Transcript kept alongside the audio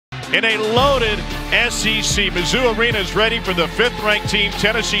in a loaded SEC. Mizzou Arena is ready for the 5th-ranked team,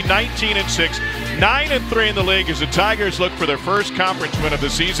 Tennessee, 19-6, 9-3 in the league as the Tigers look for their first conference win of the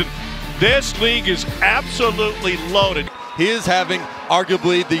season. This league is absolutely loaded. He is having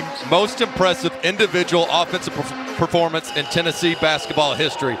arguably the most impressive individual offensive performance in Tennessee basketball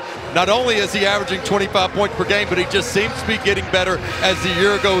history. Not only is he averaging 25 points per game, but he just seems to be getting better as the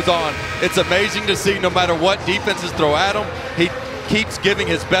year goes on. It's amazing to see no matter what defenses throw at him, he keeps giving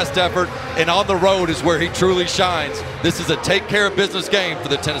his best effort, and on the road is where he truly shines. This is a take care of business game for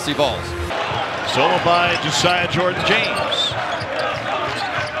the Tennessee Vols. Solo by Josiah Jordan-James.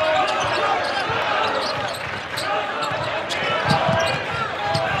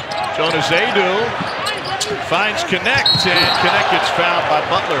 Jonas Adu finds Knecht, and Knecht gets fouled by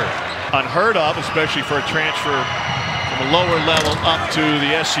Butler. Unheard of, especially for a transfer from a lower level up to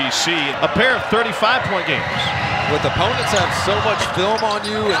the SEC. A pair of 35-point games. With opponents have so much film on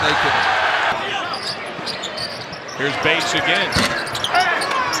you, and they can... Here's Bates again.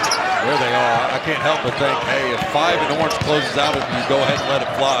 There they are. I can't help but think, hey, if 5 and orange closes out of you, go ahead and let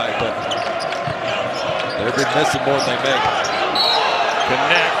it fly. But they've been missing more than they make.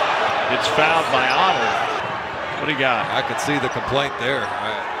 Knecht gets fouled by Otter. What do you got? I can see the complaint there.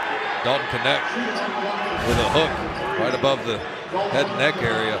 Dalton Knecht with a hook right above the head and neck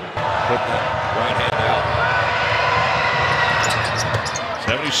area, putting that right hand out.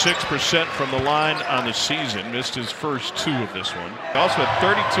 76% from the line on the season. Missed his first 2 of this one. Also had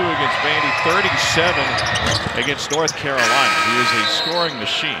 32 against Vandy, 37 against North Carolina. He is a scoring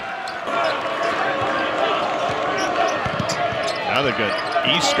machine. Now they've got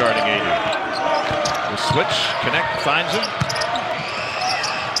East guarding Adu. The switch, Knecht finds him.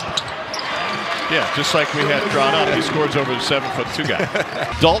 Yeah, just like we had drawn up, he scores over the 7'2" guy.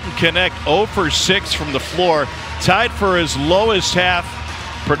 Dalton Knecht 0 for 6 from the floor, tied for his lowest half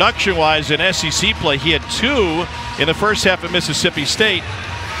production-wise in SEC play. He had 2 in the first half at Mississippi State.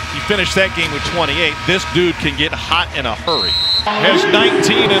 He finished that game with 28. This dude can get hot in a hurry. Has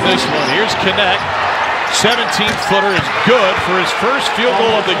 19 in this one. Here's Knecht. 17-footer is good for his first field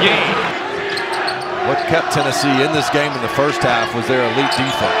goal of the game. What kept Tennessee in this game in the first half was their elite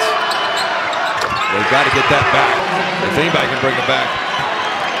defense. They've got to get that back. If anybody can bring it back,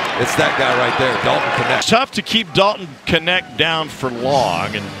 it's that guy right there, Dalton Knecht. Tough to keep Dalton Knecht down for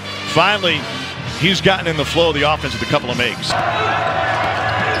long, and finally he's gotten in the flow of the offense with a couple of makes.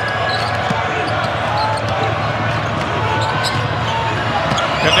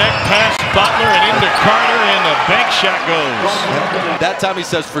 Knecht past Butler and into Carter, and the bank shot goes. That time he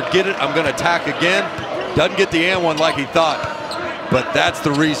says, forget it, I'm going to attack again. Doesn't get the and one like he thought. But that's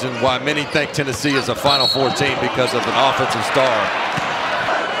the reason why many think Tennessee is a Final Four team, because of an offensive star.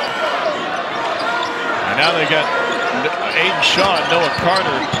 And now they got Aiden Shaw and Noah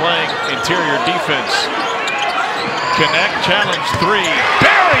Carter playing interior defense. Knecht challenge 3,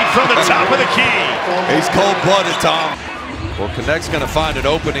 buried from the top of the key. He's cold-blooded, Tom. Well, Knecht's going to find an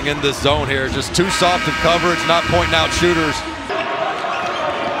opening in this zone here. Just too soft in coverage, not pointing out shooters.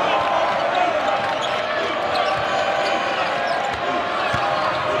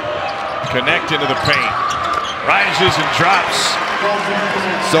 Knecht into the paint. Rises and drops.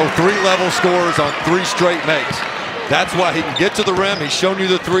 So 3-level scores on 3 straight makes. That's why he can get to the rim. He's shown you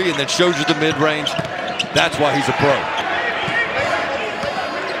the 3 and then shows you the mid-range. That's why he's a pro.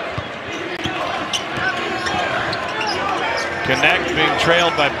 Knecht being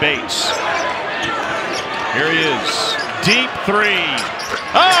trailed by Bates. Here he is. Deep 3.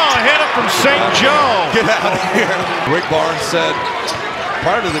 Oh, hit it from St. Joe. Get out of here. Rick Barnes said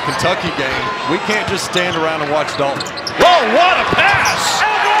prior to the Kentucky game, we can't just stand around and watch Dalton. Whoa, what a pass!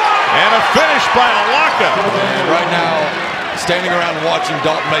 And a finish by Alaka. And right now, standing around and watching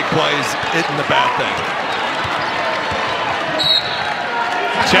Dalton make plays isn't a bad thing.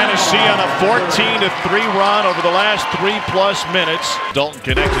 Tennessee on a 14-3 run over the last 3+ minutes. Dalton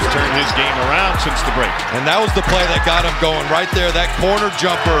Knecht has turned his game around since the break. And that was the play that got him going right there, that corner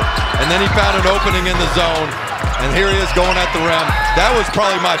jumper. And then he found an opening in the zone. And here he is going at the rim. That was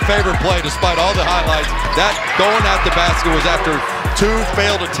probably my favorite play despite all the highlights. That going at the basket was after 2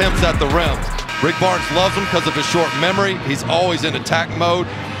 failed attempts at the rim. Rick Barnes loves him because of his short memory. He's always in attack mode.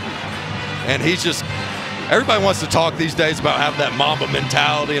 And he's just... Everybody wants to talk these days about having that Mamba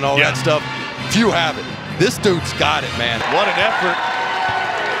mentality and all that stuff. Few have it. This dude's got it, man. What an effort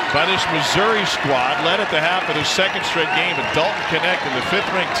by this Missouri squad. Led at the half of the 2nd straight game, but Dalton Knecht and the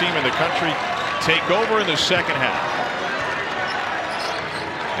 5th-ranked team in the country take over in the second half.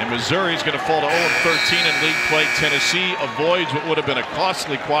 And Missouri's going to fall to 0-13 in league play. Tennessee avoids what would have been a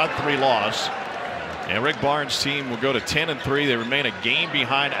costly quad 3 loss And Rick Barnes' team will go to 10-3. They remain a game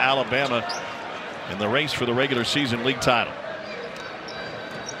behind Alabama in the race for the regular season league title.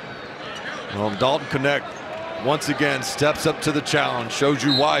 Well, Dalton Knecht once again steps up to the challenge, shows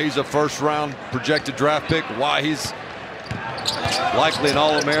you why he's a first-round projected draft pick, why he's likely an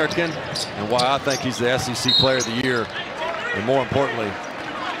All-American, and why I think he's the SEC Player of the Year, and more importantly,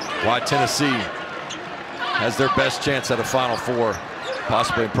 why Tennessee has their best chance at a Final Four,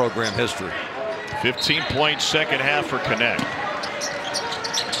 possibly in program history. 15-point second half for Knecht.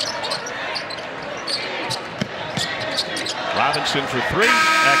 Robinson for three.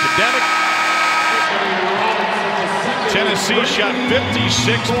 Academic. Tennessee shot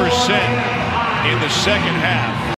 56% in the second half.